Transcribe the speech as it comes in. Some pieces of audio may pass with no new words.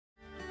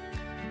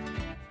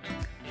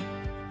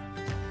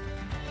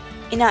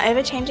In our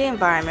ever-changing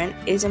environment,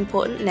 it is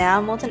important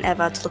now more than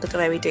ever to look at the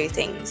way we do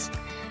things.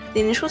 The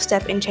initial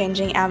step in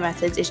changing our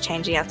methods is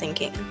changing our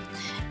thinking.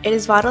 It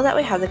is vital that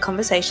we have the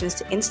conversations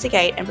to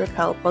instigate and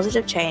propel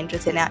positive change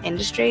within our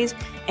industries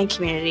and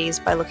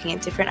communities by looking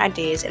at different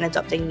ideas and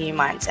adopting new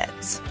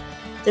mindsets.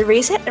 The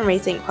Reset and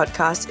Rethink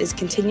podcast is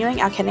continuing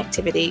our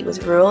connectivity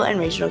with rural and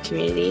regional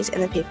communities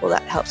and the people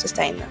that help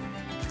sustain them.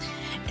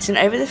 It's an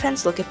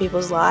over-the-fence look at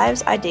people's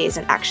lives, ideas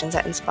and actions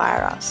that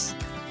inspire us.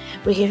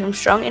 We hear from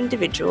strong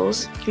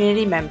individuals,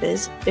 community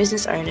members,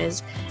 business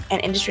owners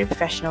and industry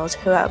professionals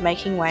who are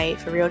making way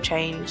for real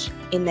change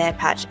in their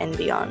patch and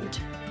beyond.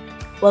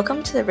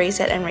 Welcome to the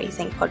Reset and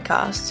Rethink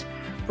podcast,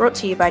 brought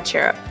to you by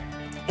Cheerup,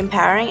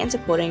 empowering and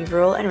supporting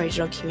rural and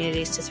regional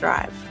communities to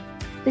thrive.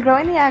 The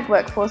Growing the Ag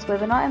Workforce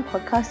webinar and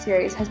podcast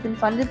series has been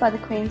funded by the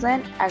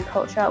Queensland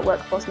Agriculture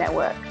Workforce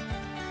Network.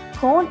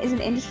 CORN is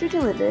an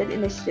industry-delivered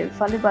initiative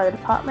funded by the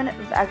Department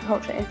of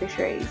Agriculture and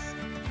Fisheries.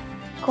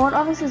 CORN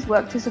officers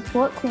work to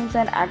support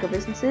Queensland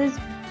agribusinesses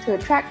to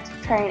attract,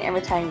 train and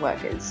retain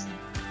workers.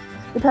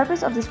 The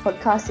purpose of this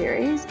podcast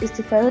series is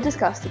to further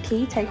discuss the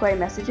key takeaway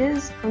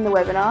messages from the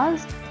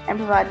webinars and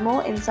provide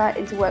more insight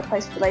into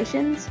workplace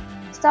relations,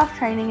 staff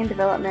training and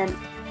development,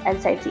 and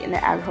safety in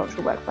the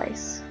agricultural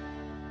workplace.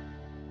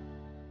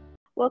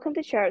 Welcome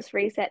to Cherup's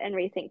Reset and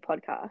Rethink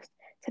podcast.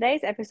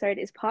 Today's episode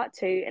is part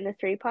 2 in the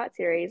 3-part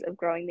series of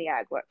Growing the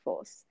Ag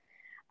Workforce.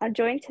 I'm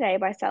joined today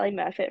by Sally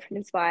Murfitt from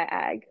Inspire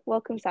Ag.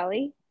 Welcome,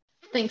 Sally.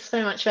 Thanks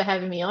so much for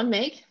having me on,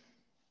 Meg.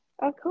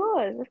 Of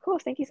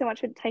course. Thank you so much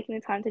for taking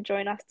the time to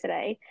join us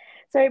today.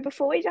 So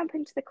before we jump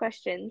into the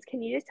questions,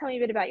 can you just tell me a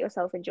bit about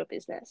yourself and your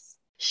business?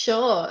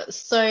 Sure.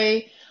 So,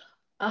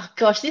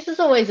 this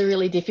is always a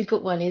really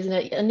difficult one, isn't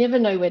it? I never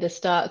know where to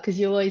start because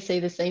you always see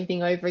the same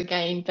thing over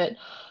again. But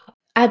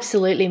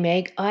absolutely,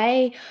 Meg.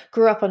 I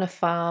grew up on a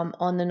farm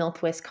on the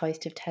northwest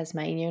coast of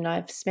Tasmania, and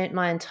I've spent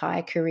my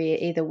entire career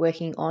either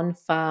working on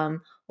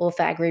farm or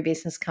for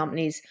agribusiness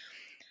companies.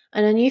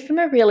 And I knew from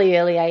a really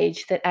early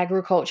age that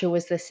agriculture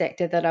was the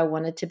sector that I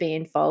wanted to be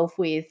involved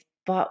with.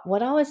 But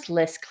what I was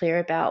less clear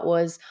about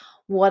was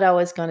what I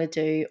was going to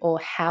do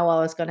or how I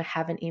was going to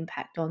have an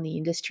impact on the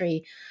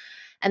industry.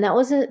 And that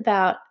wasn't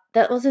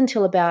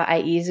until about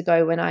 8 years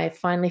ago when I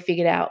finally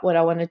figured out what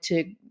I wanted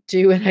to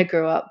do when I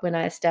grew up, when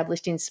I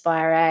established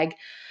Inspire Ag.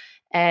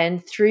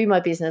 And through my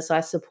business, I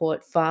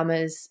support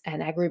farmers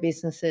and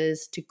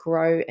agribusinesses to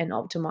grow and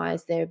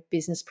optimize their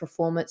business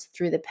performance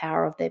through the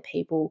power of their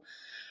people.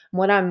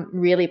 What I'm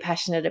really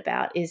passionate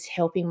about is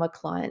helping my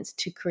clients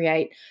to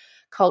create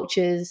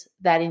cultures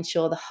that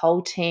ensure the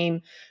whole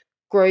team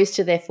grows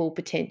to their full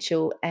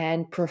potential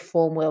and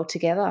perform well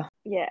together.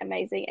 Yeah,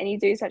 amazing. And you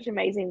do such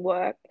amazing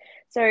work.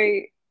 So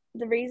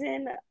the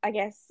reason I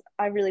guess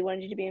I really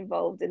wanted you to be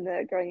involved in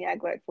the Growing the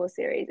Ag Workforce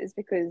series is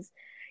because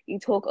you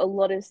talk a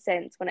lot of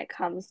sense when it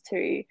comes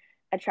to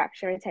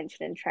attraction,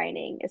 retention and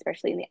training,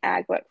 especially in the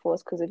ag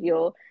workforce because of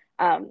your,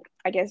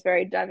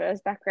 very diverse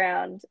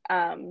background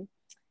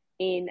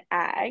in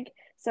ag.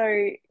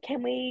 So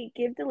can we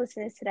give the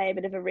listeners today a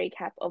bit of a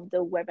recap of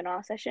the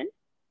webinar session?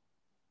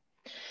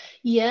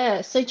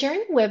 Yeah, so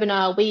during the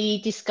webinar,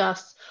 we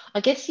discussed, I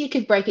guess you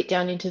could break it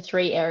down into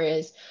 3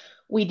 areas.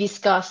 We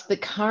discussed the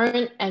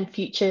current and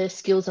future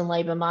skills and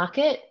labour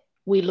market.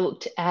 We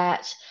looked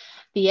at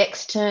the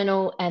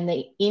external and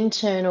the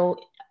internal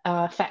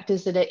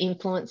factors that are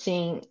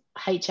influencing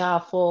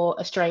HR for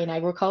Australian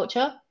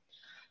agriculture.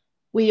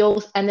 We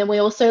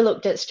also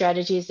looked at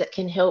strategies that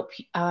can help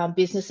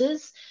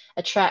businesses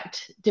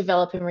attract,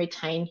 develop and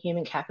retain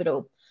human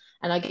capital.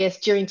 And I guess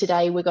during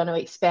today, we're going to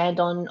expand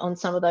on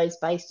some of those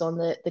based on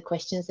the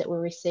questions that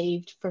were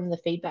received from the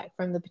feedback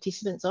from the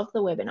participants of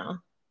the webinar.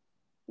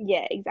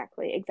 Yeah,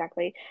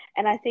 exactly.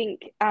 And I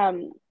think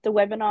the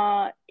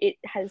webinar, it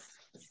has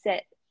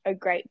set a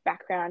great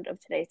background of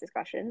today's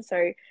discussion.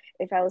 So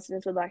if our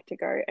listeners would like to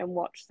go and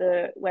watch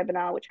the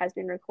webinar, which has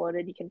been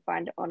recorded, you can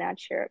find it on our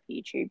Cheerup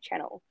YouTube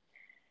channel.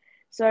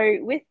 So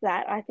with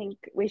that, I think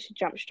we should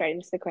jump straight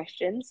into the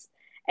questions.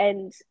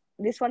 And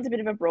this one's a bit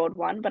of a broad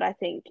one, but I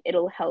think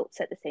it'll help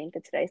set the scene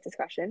for today's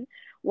discussion.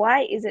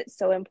 Why is it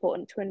so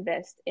important to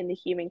invest in the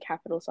human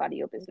capital side of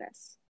your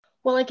business?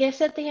 Well, I guess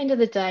at the end of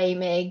the day,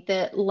 Meg,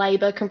 that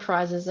labour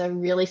comprises a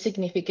really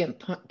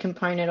significant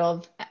component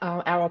of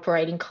our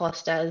operating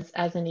cost as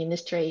an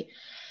industry.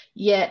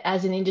 Yet,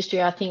 as an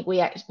industry, I think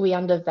we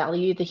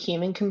undervalue the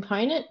human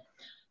component.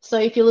 So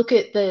if you look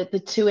at the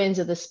 2 ends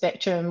of the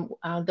spectrum,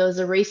 there was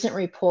a recent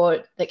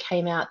report that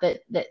came out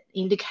that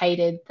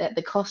indicated that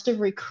the cost of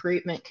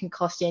recruitment can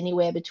cost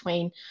anywhere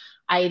between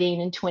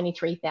 $18,000 and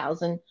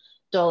 $23,000.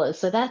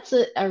 So that's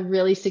a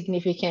really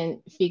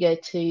significant figure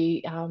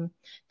to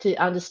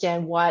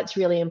understand why it's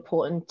really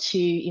important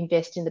to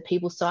invest in the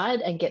people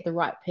side and get the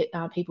right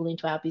people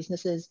into our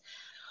businesses.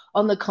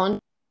 On the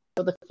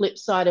flip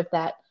side of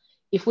that,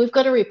 if we've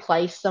got to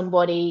replace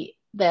somebody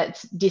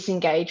that's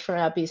disengaged from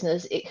our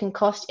business, it can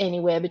cost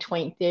anywhere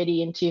between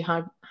 30 and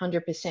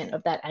 200%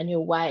 of that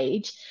annual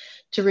wage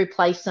to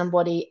replace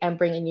somebody and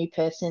bring a new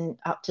person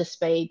up to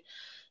speed.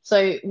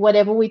 So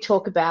whatever we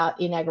talk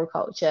about in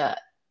agriculture,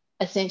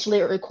 essentially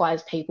it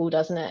requires people,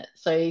 doesn't it?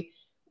 So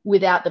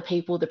without the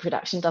people, the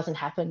production doesn't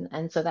happen.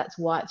 And so that's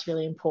why it's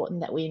really important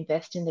that we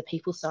invest in the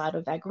people side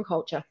of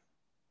agriculture.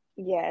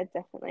 Yeah,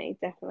 definitely,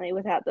 definitely.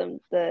 Without them,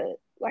 the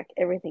like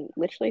everything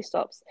literally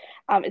stops.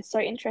 It's so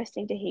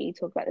interesting to hear you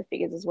talk about the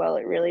figures as well.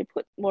 It really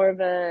puts more of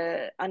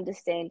a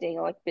understanding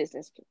or like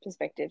business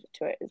perspective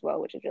to it as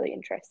well, which is really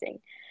interesting.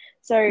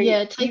 So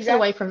Yeah, it you takes wrap,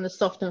 away from the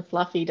soft and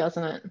fluffy,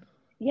 doesn't it?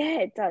 yeah,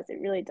 it does.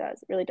 It really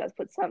does. It really does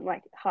put some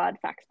like hard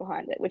facts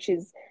behind it, which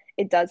is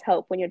it does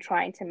help when you're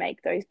trying to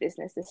make those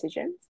business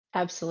decisions.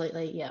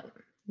 Absolutely. Yeah.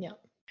 Yeah.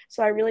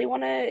 So I really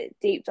want to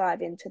deep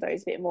dive into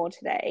those a bit more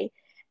today.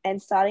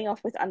 And starting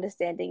off with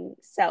understanding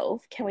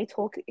self, can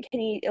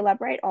you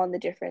elaborate on the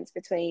difference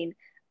between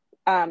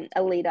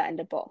a leader and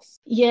a boss?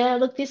 Yeah,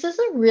 look, this is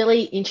a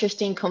really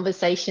interesting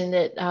conversation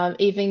that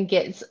even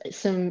gets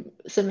some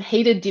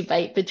heated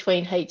debate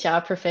between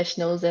HR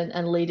professionals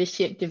and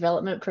leadership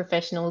development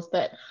professionals.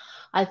 But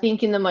I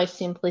think in the most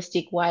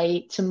simplistic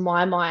way, to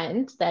my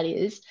mind, that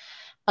is,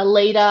 a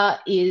leader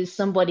is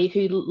somebody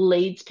who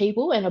leads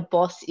people, and a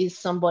boss is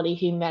somebody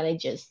who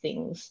manages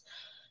things.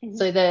 Mm-hmm.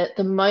 So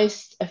the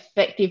most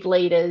effective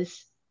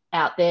leaders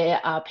out there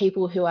are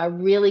people who are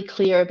really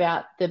clear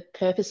about the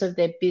purpose of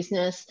their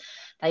business.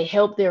 They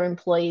help their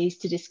employees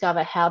to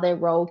discover how their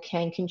role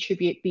can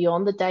contribute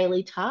beyond the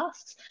daily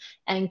tasks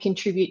and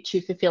contribute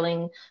to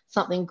fulfilling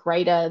something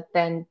greater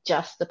than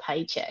just the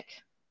paycheck.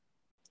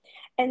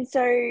 And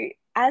so,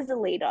 as a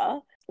leader,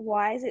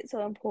 why is it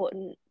so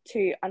important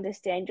to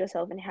understand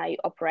yourself and how you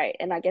operate?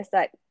 And I guess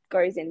that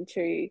goes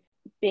into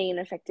being an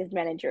effective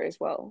manager as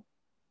well.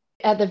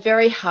 At the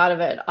very heart of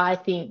it, I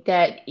think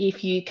that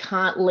if you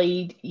can't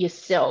lead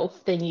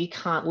yourself, then you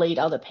can't lead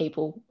other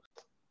people.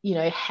 You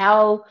know,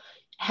 how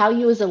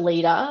you as a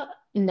leader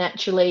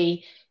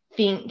naturally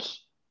think,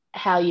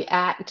 how you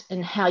act,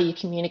 and how you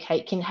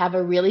communicate can have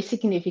a really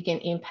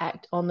significant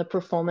impact on the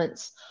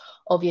performance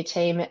of your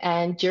team.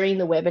 And during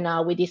the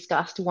webinar, we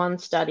discussed one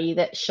study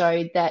that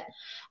showed that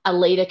a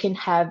leader can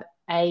have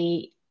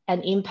an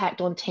impact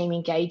on team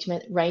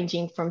engagement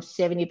ranging from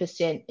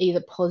 70%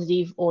 either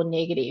positive or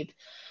negative.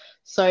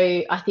 So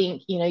I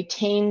think,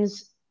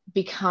 teams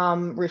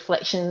become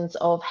reflections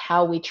of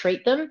how we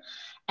treat them.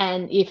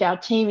 And if our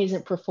team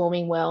isn't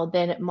performing well,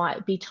 then it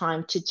might be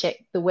time to check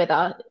the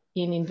weather,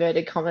 in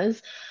inverted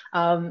commas,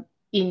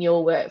 in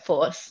your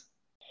workforce.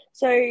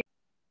 So,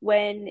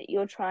 when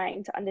you're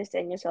trying to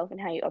understand yourself and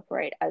how you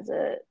operate as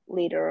a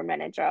leader or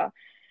manager,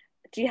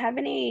 do you have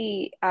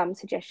any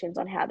suggestions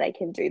on how they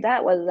can do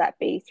that, whether that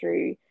be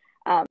through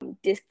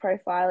disc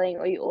profiling,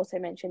 or you also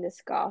mentioned the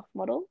SCARF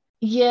model?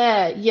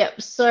 Yeah.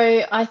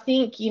 So I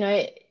think,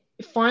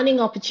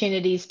 finding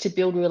opportunities to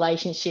build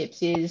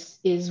relationships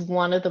is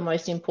one of the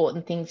most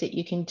important things that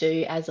you can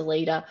do as a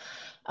leader.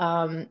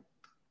 Um,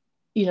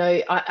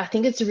 I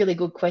think it's a really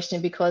good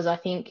question, because I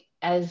think,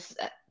 as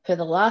per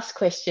the last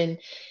question,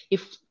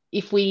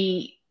 if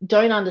we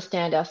don't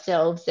understand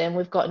ourselves, then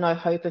we've got no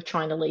hope of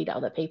trying to lead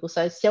other people.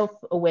 So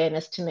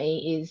self-awareness to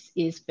me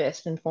is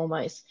first and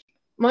foremost.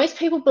 Most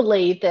people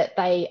believe that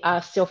they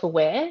are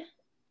self-aware,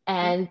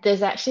 and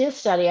there's actually a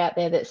study out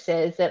there that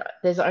says that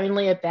there's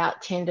only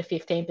about 10 to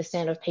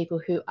 15% of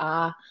people who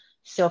are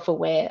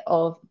self-aware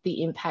of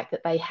the impact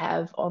that they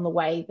have on the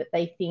way that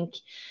they think,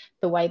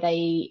 the way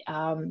they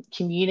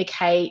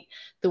communicate,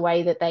 the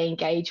way that they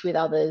engage with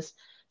others.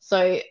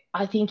 So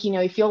I think,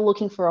 if you're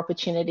looking for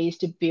opportunities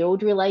to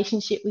build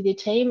relationship with your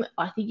team,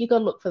 I think you've got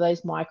to look for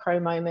those micro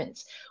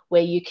moments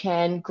where you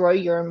can grow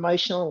your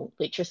emotional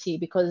literacy,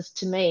 because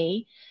to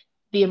me,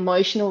 the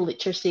emotional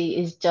literacy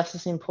is just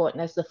as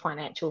important as the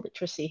financial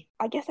literacy.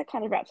 I guess that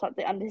kind of wraps up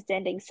the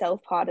understanding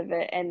self part of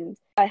it and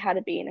how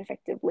to be an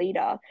effective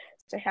leader.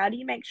 So, how do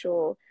you make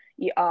sure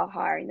you are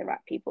hiring the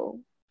right people?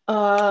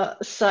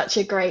 Such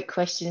a great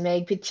question,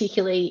 Meg,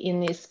 particularly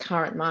in this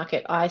current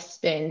market. I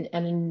spend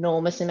an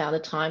enormous amount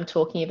of time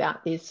talking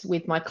about this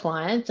with my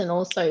clients, and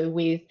also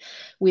with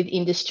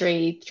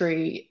industry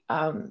through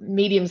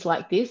mediums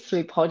like this,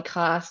 through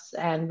podcasts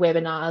and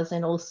webinars,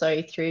 and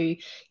also through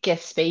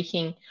guest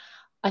speaking.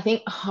 I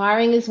think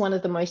hiring is one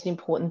of the most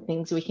important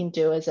things we can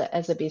do as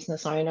a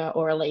business owner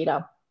or a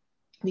leader,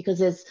 because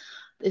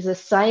there's a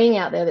saying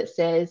out there that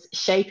says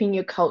shaping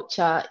your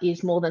culture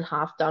is more than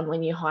half done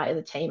when you hire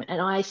the team. And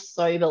I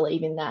so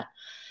believe in that.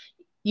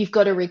 You've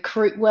got to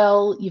recruit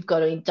well, you've got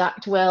to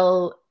induct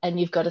well, and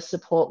you've got to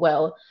support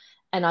well.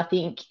 And I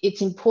think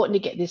it's important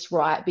to get this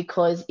right,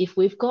 because if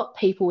we've got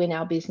people in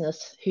our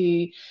business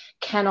who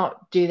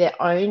cannot do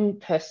their own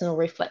personal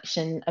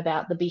reflection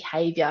about the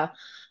behavior,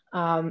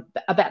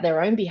 about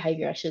their own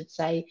behavior, I should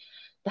say,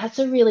 that's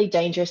a really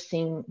dangerous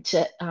thing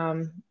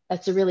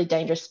that's a really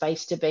dangerous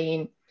space to be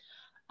in.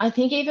 I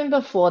think even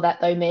before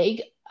that, though,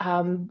 Meg,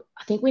 I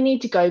think we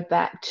need to go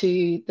back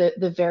to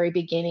the very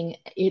beginning.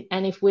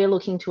 And if we're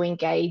looking to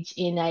engage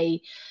in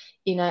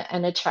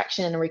an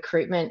attraction and a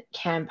recruitment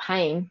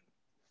campaign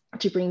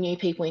to bring new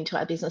people into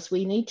our business,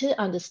 we need to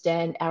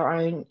understand our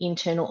own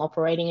internal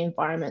operating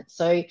environment.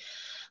 So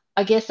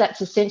I guess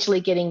that's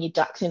essentially getting your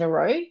ducks in a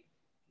row.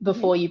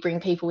 before you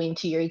bring people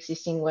into your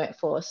existing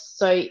workforce.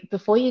 So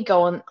before you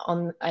go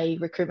on a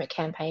recruitment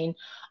campaign,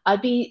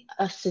 I'd be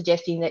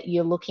suggesting that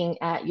you're looking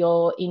at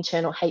your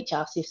internal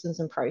HR systems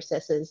and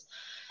processes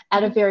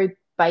at a very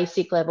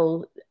basic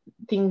level.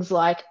 Things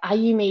like, are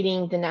you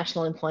meeting the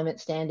national employment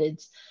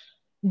standards?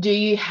 Do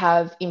you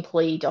have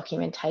employee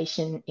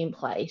documentation in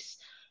place?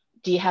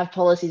 Do you have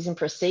policies and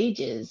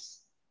procedures?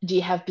 Do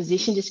you have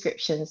position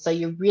descriptions? So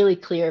you're really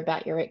clear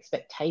about your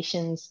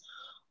expectations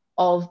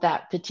of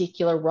that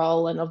particular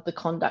role and of the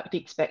conduct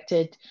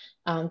expected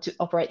to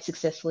operate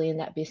successfully in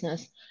that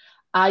business.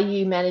 Are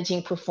you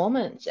managing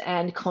performance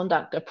and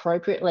conduct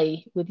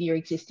appropriately with your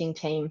existing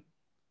team?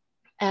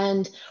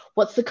 And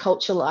what's the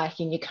culture like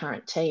in your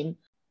current team?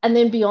 And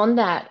then beyond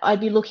that,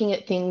 I'd be looking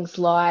at things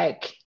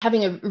like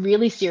having a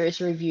really serious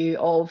review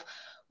of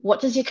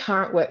what does your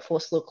current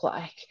workforce look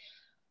like?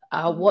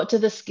 What do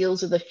the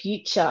skills of the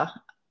future,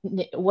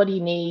 what do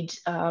you need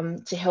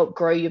to help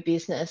grow your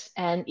business?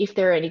 And if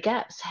there are any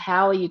gaps,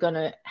 how are you going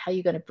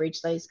to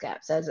bridge those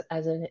gaps as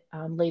a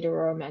leader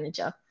or a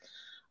manager?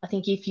 I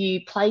think if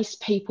you place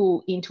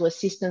people into a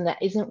system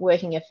that isn't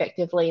working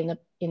effectively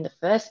in the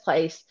first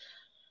place,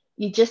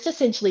 you're just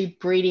essentially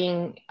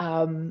breeding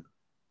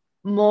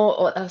more,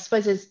 or I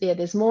suppose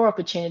there's more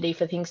opportunity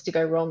for things to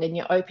go wrong, and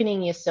you're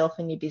opening yourself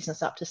and your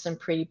business up to some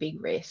pretty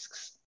big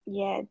risks.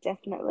 Yeah,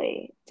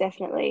 definitely.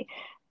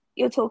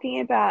 You're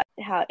talking about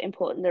how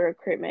important the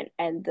recruitment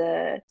and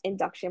the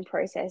induction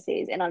process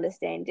is, and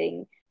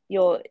understanding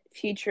your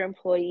future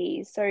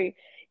employees. So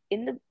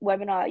in the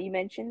webinar, you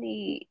mentioned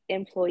the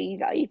employee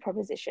value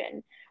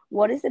proposition.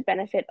 What is the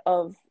benefit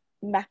of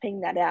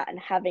mapping that out and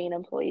having an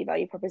employee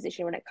value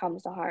proposition when it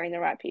comes to hiring the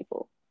right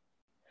people?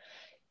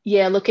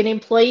 Yeah, look, an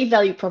employee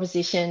value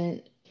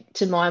proposition,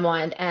 to my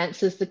mind,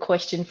 answers the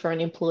question for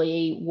an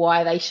employee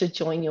why they should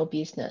join your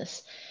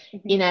business.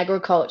 In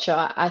agriculture,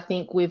 I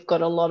think we've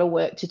got a lot of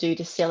work to do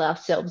to sell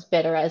ourselves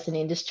better as an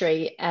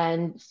industry,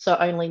 and so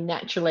only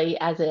naturally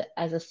as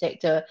a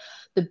sector,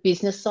 the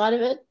business side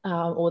of it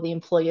or the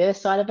employer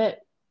side of it,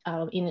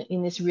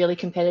 in this really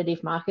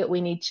competitive market, we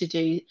need to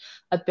do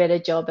a better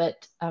job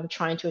at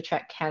trying to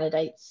attract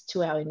candidates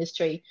to our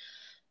industry.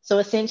 So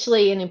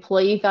essentially, an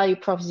employee value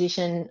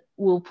proposition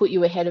will put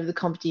you ahead of the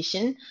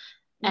competition,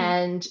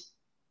 and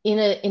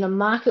in a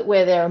market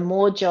where there are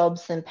more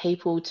jobs than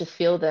people to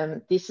fill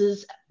them, this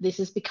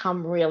has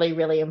become really,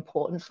 really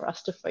important for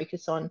us to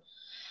focus on.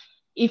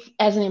 If,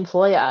 as an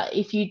employer,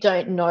 if you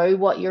don't know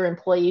what your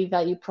employee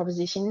value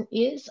proposition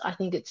is, I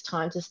think it's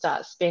time to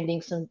start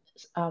spending some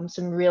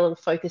real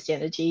focused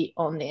energy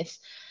on this.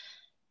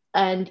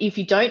 And if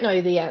you don't know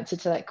the answer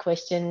to that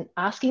question,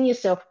 asking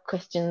yourself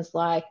questions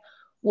like,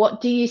 what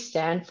do you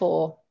stand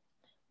for?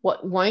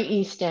 What won't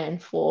you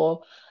stand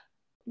for?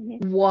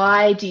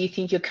 Why do you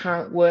think your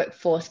current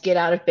workforce get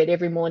out of bed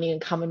every morning and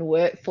come and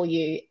work for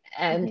you?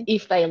 And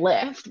if they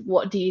left,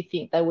 what do you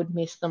think they would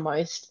miss the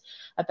most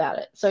about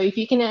it? So if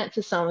you can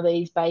answer some of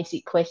these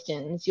basic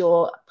questions,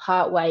 you're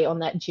partway on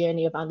that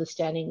journey of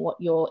understanding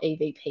what your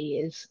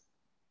EVP is.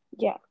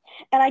 Yeah.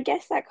 And I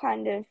guess that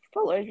kind of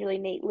follows really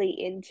neatly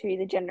into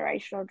the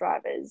generational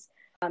drivers,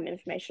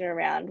 information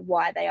around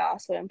why they are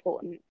so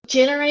important.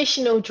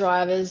 Generational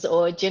drivers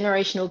or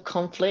generational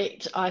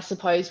conflict, I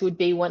suppose, would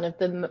be one of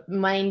the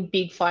main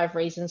big 5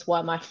 reasons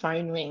why my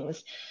phone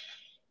rings.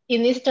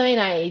 In this day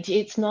and age,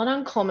 it's not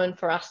uncommon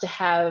for us to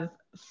have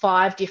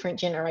 5 different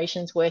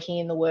generations working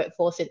in the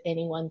workforce at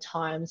any one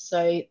time.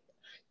 So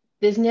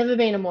there's never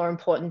been a more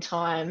important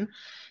time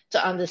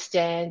to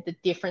understand the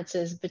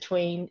differences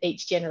between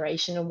each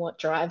generation and what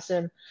drives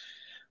them.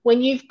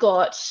 When you've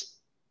got,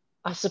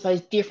 I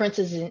suppose,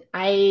 differences in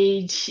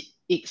age,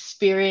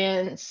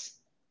 experience,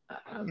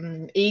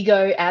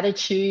 ego,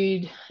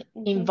 attitude,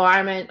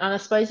 environment, and I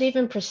suppose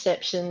even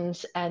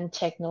perceptions and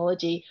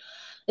technology,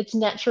 it's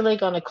naturally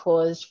going to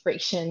cause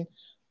friction.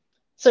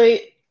 So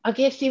I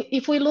guess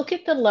if we look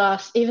at the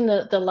last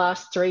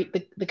 3,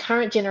 the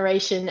current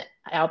generation,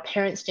 our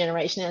parents'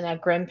 generation and our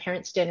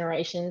grandparents'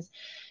 generations,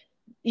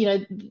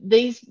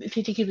 these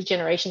particular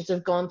generations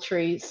have gone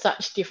through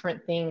such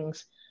different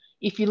things.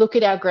 If you look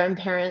at our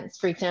grandparents,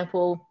 for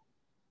example,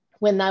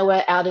 when they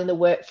were out in the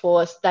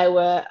workforce, they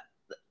were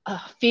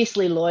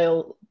fiercely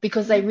loyal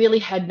because they really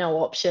had no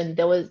option.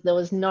 There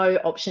was no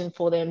option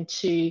for them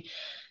to,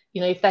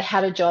 if they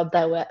had a job,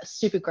 they were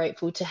super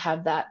grateful to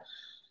have that.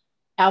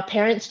 Our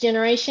parents'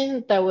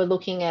 generation, they were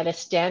looking at a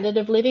standard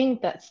of living.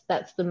 That's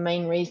the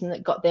main reason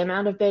that got them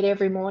out of bed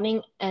every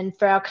morning. And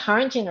for our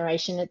current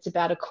generation, it's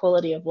about a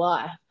quality of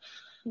life.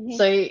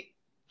 So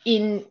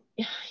in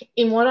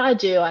what I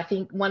do, I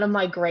think one of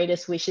my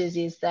greatest wishes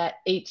is that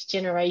each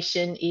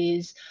generation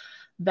is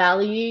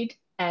valued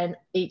and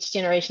each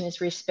generation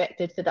is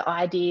respected for the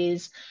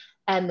ideas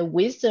and the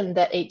wisdom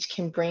that each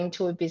can bring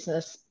to a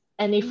business.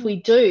 And if we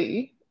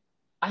do,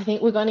 I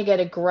think we're going to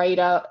get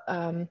greater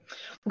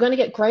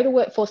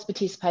workforce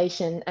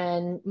participation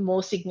and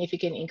more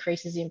significant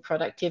increases in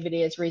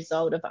productivity as a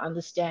result of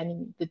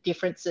understanding the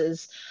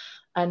differences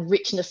and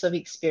richness of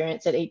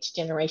experience that each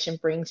generation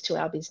brings to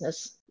our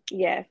business.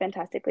 Yeah,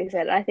 fantastically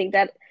said. I think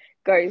that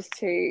goes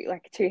to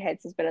like two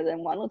heads is better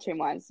than one or two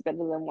minds is better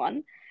than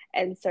one.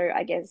 And so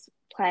I guess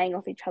playing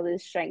off each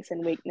other's strengths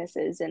and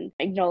weaknesses and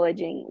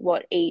acknowledging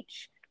what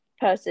each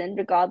person,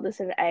 regardless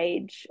of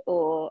age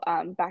or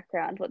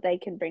background, what they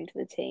can bring to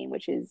the team,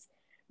 which is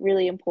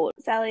really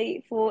important.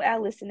 Sally, for our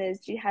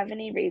listeners, do you have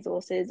any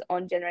resources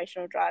on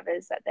generational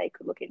drivers that they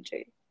could look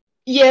into?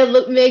 Yeah,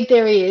 look, Meg,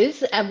 there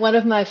is. And one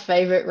of my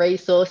favorite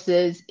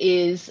resources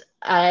is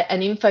an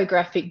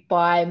infographic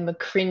by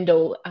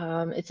McCrindle.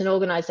 It's an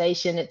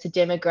organization, it's a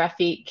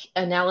demographic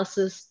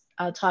analysis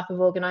type of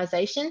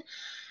organization.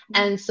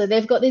 And so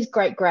they've got this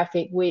great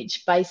graphic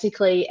which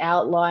basically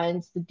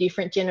outlines the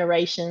different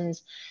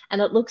generations,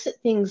 and it looks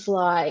at things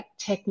like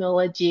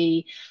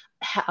technology,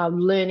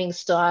 learning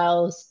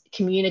styles,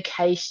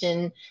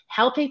 communication,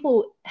 how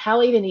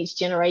even each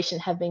generation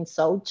have been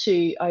sold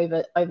to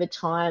over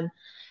time.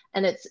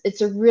 And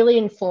it's a really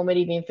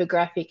informative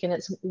infographic, and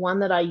it's one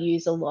that I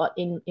use a lot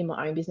in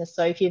my own business.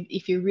 So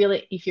if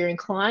you're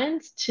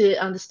inclined to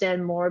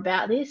understand more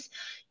about this,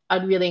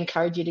 I'd really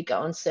encourage you to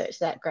go and search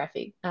that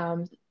graphic.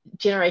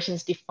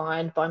 Generations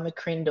Defined by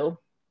McCrindle.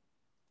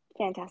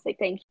 Fantastic,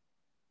 thank you.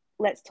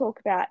 Let's talk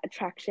about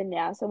attraction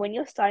now. So when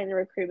you're starting the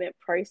recruitment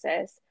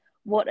process,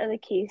 what are the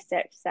key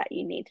steps that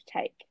you need to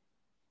take?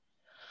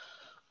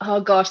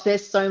 Oh gosh,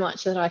 there's so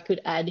much that I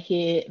could add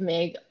here,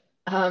 Meg.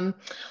 I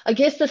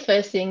guess the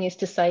first thing is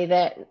to say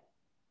that,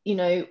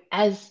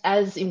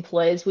 as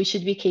employers, we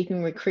should be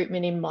keeping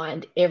recruitment in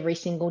mind every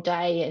single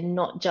day, and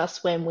not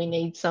just when we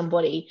need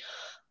somebody,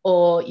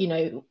 or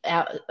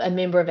a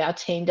member of our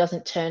team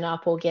doesn't turn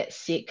up or get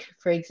sick,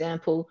 for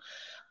example.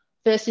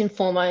 First and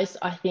foremost,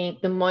 I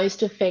think the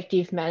most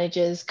effective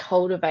managers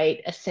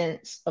cultivate a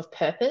sense of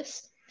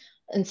purpose.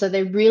 And so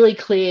they're really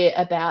clear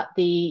about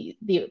the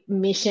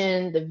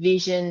mission, the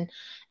vision,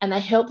 and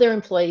they help their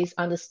employees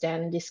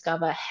understand and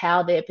discover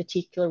how their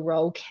particular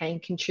role can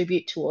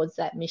contribute towards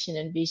that mission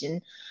and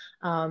vision,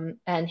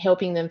 and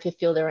helping them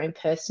fulfill their own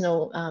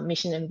personal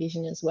mission and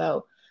vision as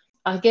well.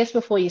 I guess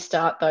before you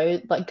start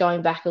though, like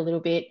going back a little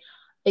bit,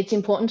 it's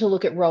important to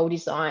look at role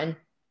design.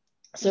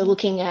 So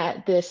looking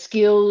at the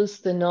skills,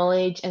 the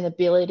knowledge and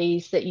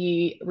abilities that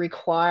you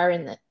require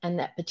in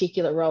that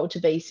particular role to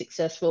be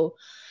successful.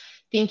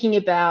 Thinking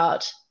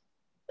about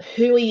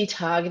who are you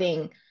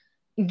targeting.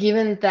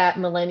 Given that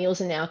millennials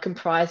are now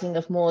comprising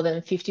of more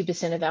than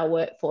 50% of our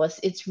workforce,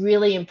 it's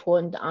really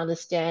important to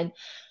understand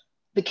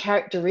the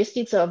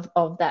characteristics of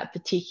that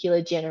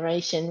particular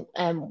generation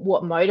and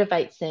what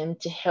motivates them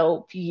to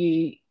help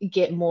you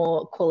get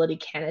more quality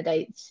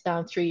candidates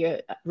through your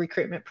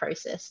recruitment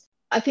process.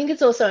 I think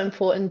it's also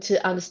important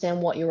to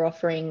understand what you're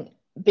offering,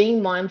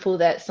 being mindful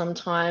that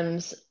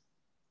sometimes,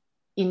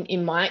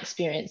 in my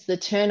experience, the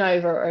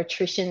turnover or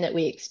attrition that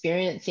we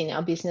experience in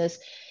our business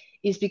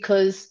is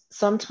because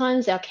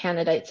sometimes our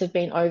candidates have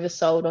been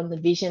oversold on the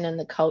vision and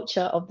the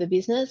culture of the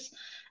business,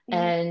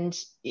 and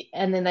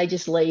then they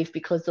just leave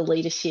because the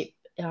leadership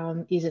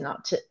isn't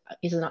up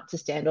to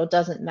stand or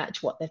doesn't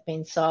match what they've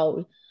been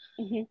sold.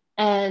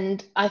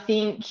 And I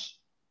think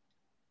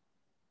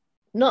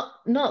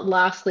not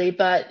lastly,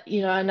 but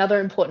another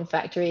important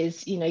factor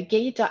is get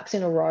your ducks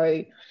in a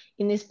row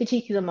in this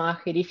particular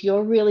market. If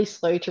you're really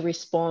slow to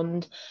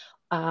respond,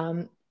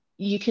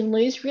 you can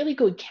lose really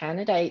good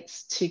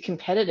candidates to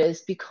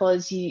competitors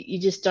because you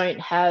just don't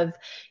have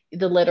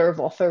the letter of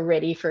offer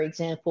ready, for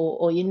example,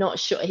 or you're not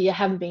sure, you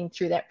haven't been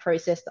through that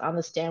process to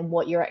understand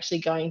what you're actually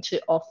going to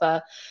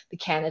offer the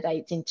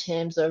candidates in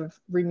terms of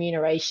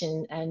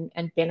remuneration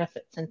and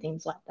benefits and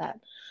things like that.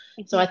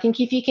 So I think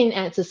if you can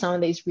answer some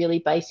of these really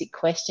basic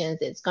questions,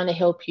 it's going to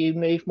help you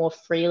move more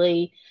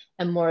freely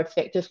and more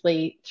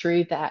effectively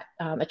through that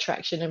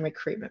attraction and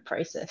recruitment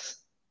process.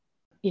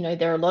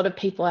 There are a lot of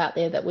people out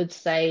there that would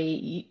say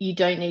you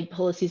don't need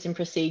policies and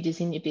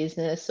procedures in your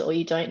business, or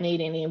you don't need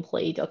any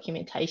employee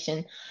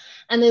documentation.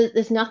 And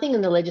there's nothing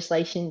in the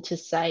legislation to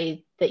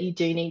say that you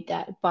do need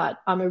that, but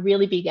I'm a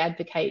really big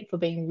advocate for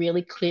being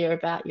really clear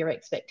about your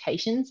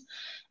expectations.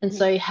 And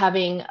so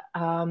having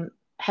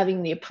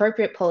the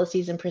appropriate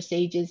policies and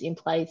procedures in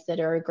place that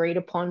are agreed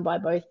upon by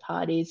both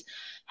parties,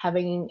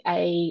 having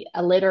a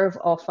letter of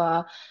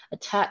offer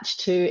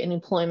attached to an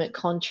employment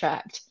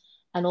contract,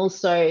 and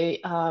also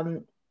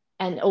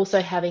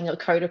having a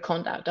code of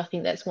conduct. I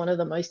think that's one of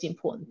the most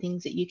important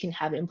things that you can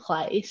have in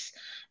place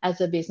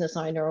as a business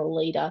owner or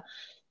leader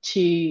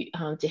to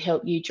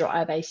help you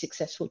drive a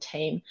successful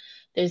team.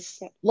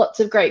 There's lots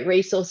of great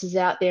resources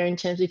out there in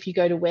terms of, if you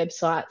go to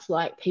websites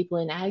like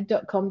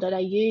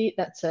peopleinag.com.au,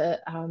 that's a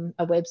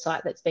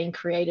website that's been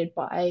created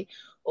by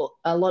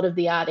a lot of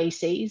the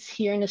RDCs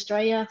here in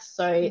Australia.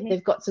 So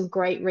they've got some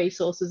great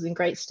resources and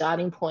great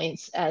starting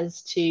points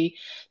as to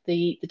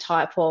the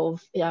type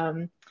of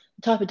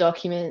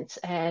documents,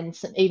 and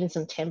even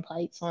some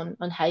templates on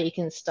how you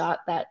can start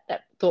that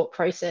thought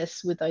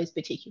process with those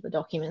particular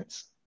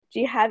documents. Do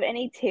you have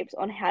any tips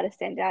on how to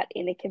stand out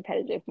in a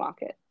competitive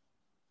market?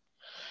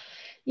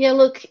 Yeah,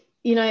 look,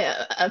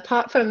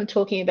 Apart from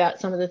talking about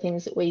some of the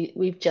things that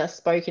we've just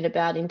spoken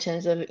about in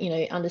terms of,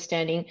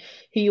 understanding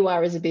who you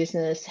are as a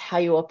business, how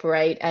you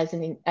operate as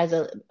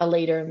a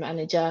leader and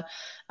manager,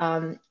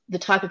 the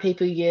type of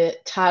people you're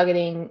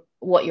targeting,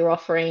 what you're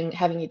offering,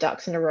 having your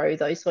ducks in a row,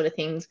 those sort of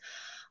things.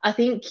 I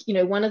think,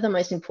 one of the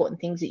most important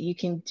things that you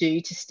can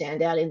do to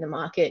stand out in the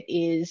market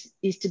is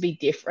to be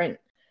different.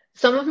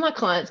 Some of my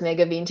clients, Meg,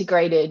 have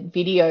integrated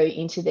video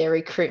into their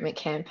recruitment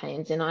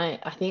campaigns. And I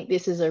think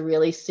this is a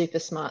really super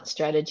smart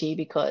strategy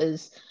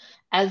because,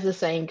 as the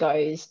saying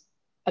goes,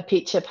 a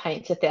picture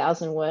paints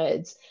 1,000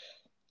 words.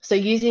 So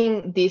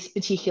using this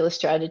particular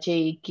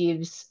strategy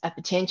gives a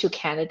potential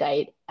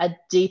candidate a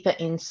deeper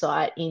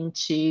insight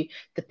into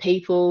the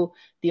people,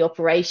 the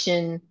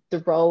operation, the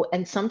role,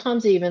 and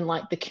sometimes even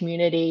like the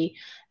community.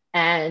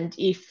 And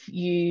if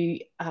you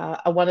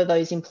are one of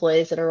those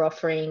employers that are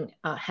offering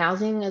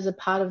housing as a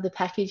part of the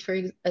package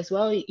as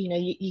well,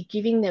 you're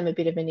giving them a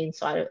bit of an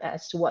insight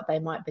as to what they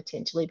might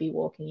potentially be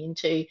walking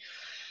into.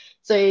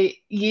 So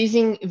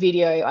using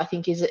video, I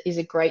think, is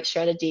a great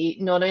strategy.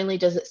 Not only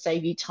does it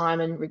save you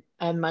time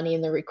and money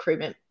in the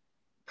recruitment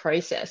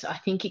process, I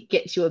think it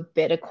gets you a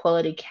better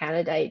quality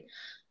candidate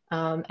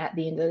at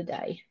the end of the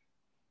day.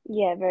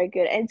 Yeah, very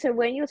good. And so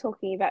when you're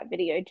talking about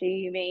video, do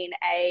you mean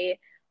a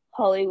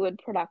Hollywood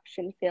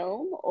production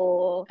film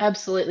or?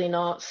 Absolutely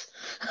not.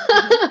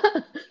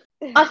 Mhm.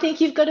 I think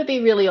you've got to be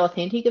really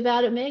authentic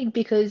about it, Meg,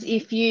 because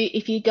if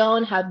you go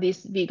and have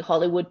this big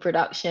Hollywood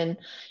production,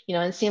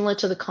 and similar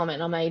to the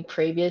comment I made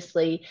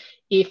previously,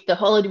 if the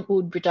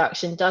Hollywood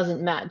production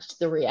doesn't match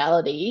the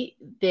reality,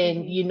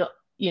 then you're not,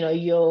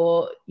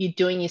 you're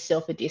doing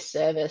yourself a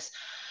disservice.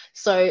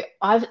 So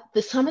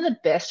some of the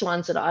best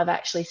ones that I've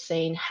actually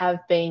seen have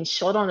been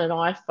shot on an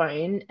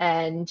iPhone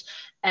and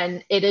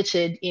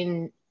edited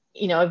in,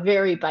 a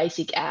very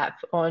basic app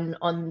on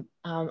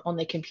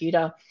the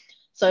computer.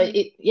 So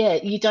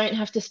you don't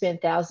have to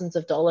spend thousands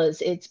of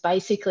dollars. It's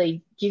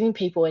basically giving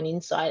people an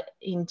insight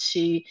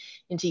into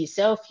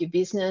yourself, your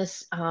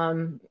business,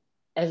 as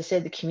I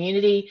said, the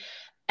community,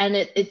 and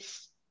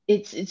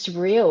it's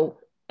real.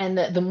 And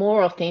the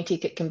more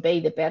authentic it can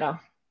be, the better.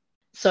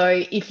 So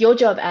if your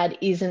job ad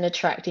isn't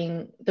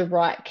attracting the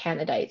right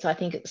candidates, I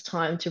think it's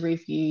time to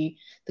review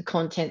the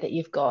content that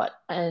you've got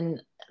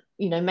and,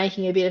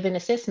 making a bit of an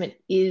assessment.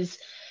 Is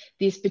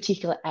this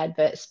particular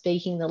advert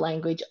speaking the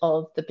language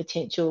of the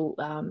potential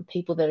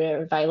people that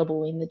are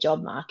available in the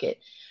job market?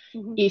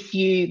 Mhm. If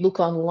you look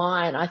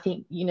online, I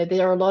think,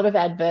 there are a lot of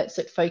adverts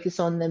that focus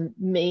on the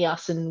me,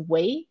 us, and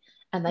we,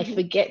 and they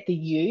forget the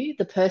you,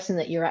 the person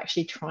that you're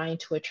actually trying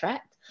to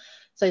attract.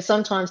 So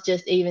sometimes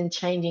just even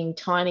changing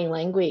tiny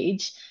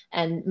language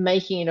and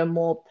making it a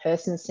more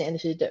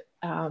person-centered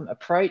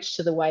approach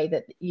to the way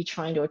that you're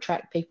trying to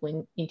attract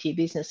people into your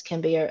business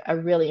can be a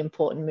really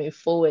important move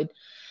forward.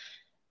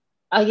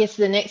 I guess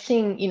the next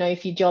thing,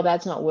 if your job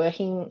ad's not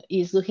working,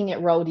 is looking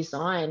at role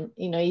design.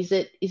 Is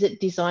it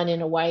designed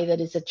in a way that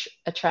is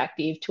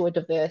attractive to a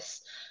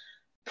diverse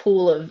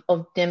pool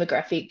of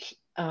demographic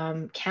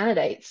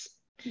candidates?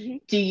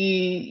 Mhm. Do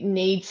you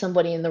need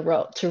somebody in the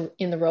role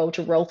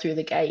to roll through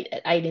the gate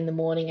at 8 in the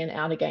morning and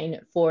out again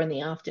at 4 in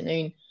the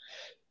afternoon?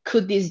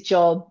 Could this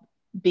job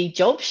be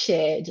job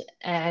shared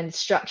and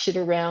structured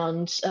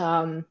around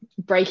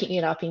breaking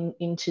it up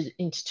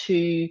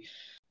into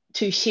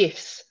two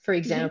shifts, for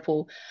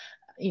example?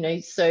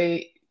 So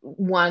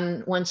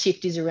one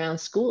shift is around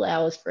school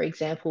hours, for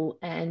example,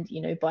 and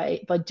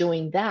by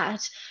doing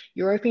that,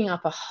 you're opening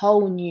up a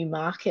whole new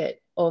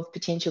market of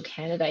potential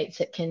candidates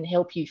that can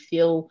help you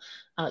fill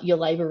your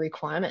labor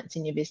requirements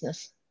in your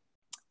business.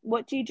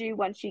 What do you do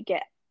once you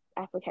get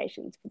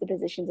applications for the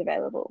positions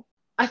available?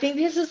 I think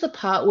this is the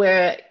part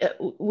where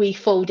we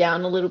fall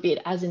down a little bit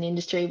as an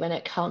industry when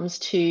it comes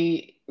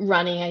to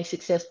running a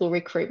successful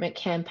recruitment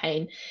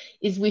campaign,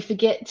 is we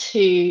forget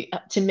to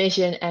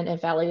measure and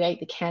evaluate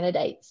the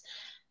candidates.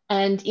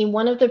 And in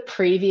one of the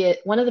previous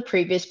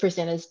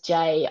presenters,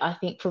 Jay, I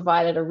think,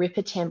 provided a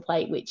Ripper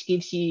template, which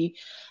gives you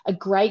a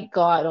great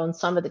guide on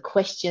some of the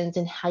questions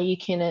and how you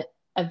can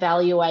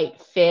evaluate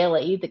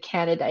fairly the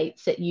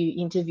candidates that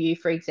you interview,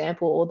 for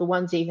example, or the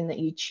ones even that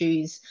you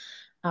choose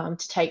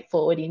to take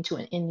forward into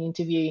an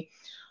interview.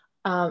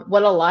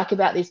 What I like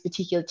about this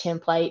particular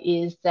template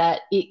is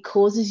that it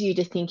causes you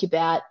to think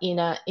about in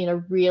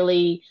a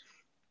really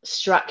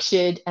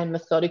structured and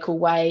methodical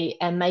way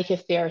and make a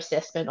fair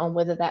assessment on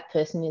whether that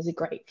person is a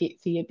great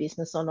fit for your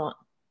business or not.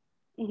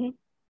 Mm-hmm.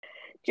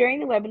 During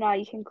the webinar,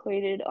 you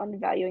concluded on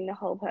valuing the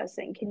whole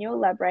person. Can you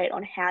elaborate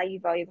on how you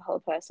value the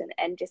whole person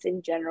and just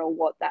in general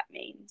what that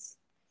means?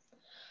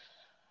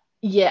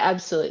 Yeah,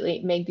 absolutely,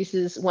 Meg. This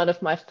is one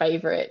of my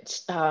favorite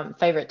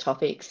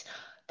topics.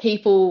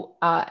 People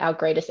are our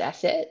greatest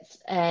assets,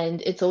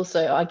 and it's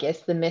also, I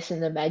guess, the mess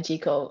and the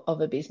magic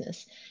of a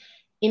business.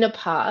 In the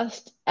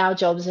past, our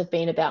jobs have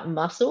been about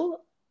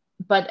muscle,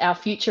 but our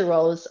future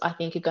roles, I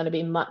think, are going to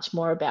be much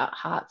more about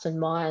hearts and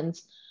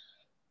minds.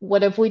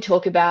 Whatever we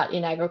talk about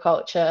in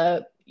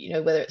agriculture,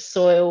 whether it's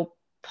soil,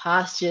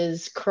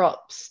 pastures,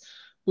 crops,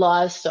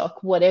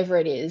 livestock, whatever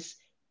it is,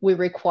 we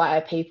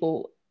require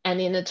people And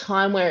in a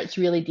time where it's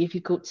really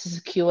difficult to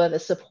secure the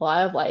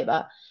supply of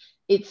labour,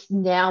 it's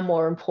now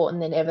more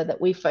important than ever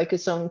that we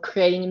focus on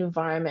creating an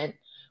environment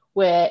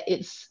where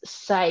it's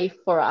safe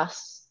for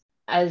us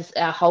as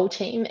our whole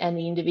team and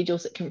the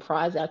individuals that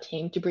comprise our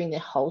team to bring their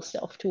whole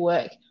self to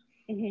work.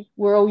 Mm-hmm.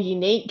 We're all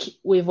unique.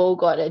 We've all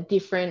got a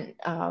different,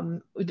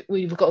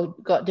 we've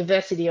got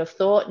diversity of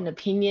thought and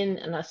opinion,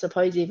 and I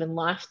suppose even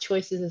life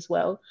choices as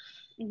well.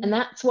 Mm-hmm. And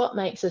that's what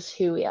makes us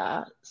who we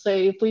are. So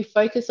if we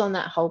focus on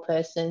that whole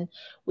person,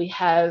 we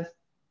have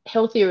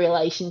healthier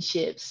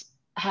relationships,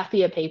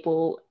 happier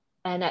people,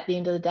 and at the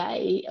end of the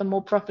day, a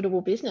more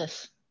profitable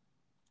business.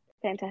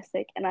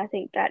 Fantastic. And I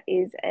think that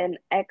is an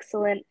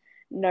excellent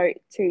note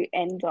to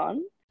end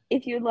on.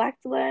 If you'd like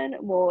to learn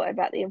more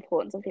about the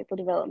importance of people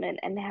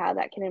development and how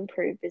that can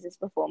improve business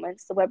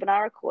performance, the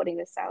webinar recording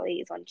with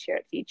Sally is on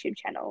Chirrup's YouTube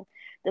channel.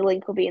 The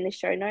link will be in the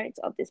show notes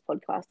of this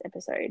podcast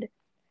episode.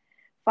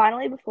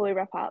 Finally, before we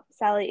wrap up,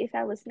 Sally, if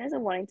our listeners are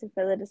wanting to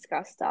further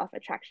discuss staff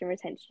attraction,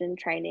 retention, and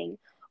training,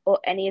 or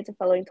any of the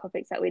following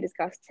topics that we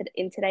discussed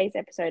in today's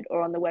episode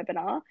or on the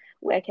webinar,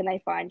 where can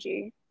they find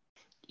you?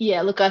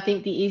 Yeah, look, I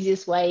think the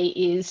easiest way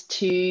is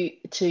to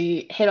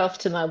head off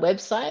to my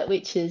website,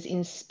 which is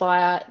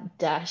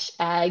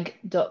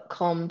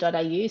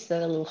inspire-ag.com.au, so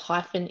a little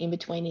hyphen in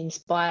between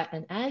inspire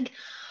and ag,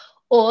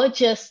 or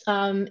just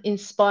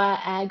Inspire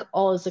Ag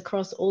Oz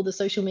across all the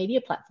social media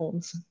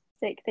platforms.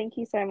 Thank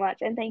you so much.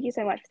 And thank you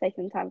so much for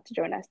taking the time to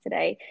join us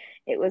today.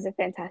 It was a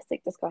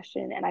fantastic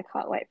discussion, and I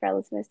can't wait for our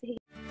listeners to hear.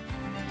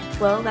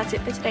 Well, that's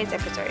it for today's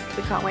episode.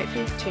 We can't wait for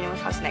you to tune in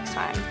with us next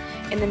time.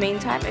 In the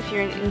meantime, if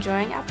you're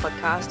enjoying our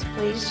podcast,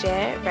 please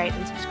share, rate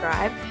and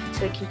subscribe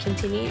so we can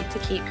continue to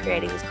keep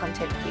creating this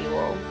content for you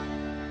all.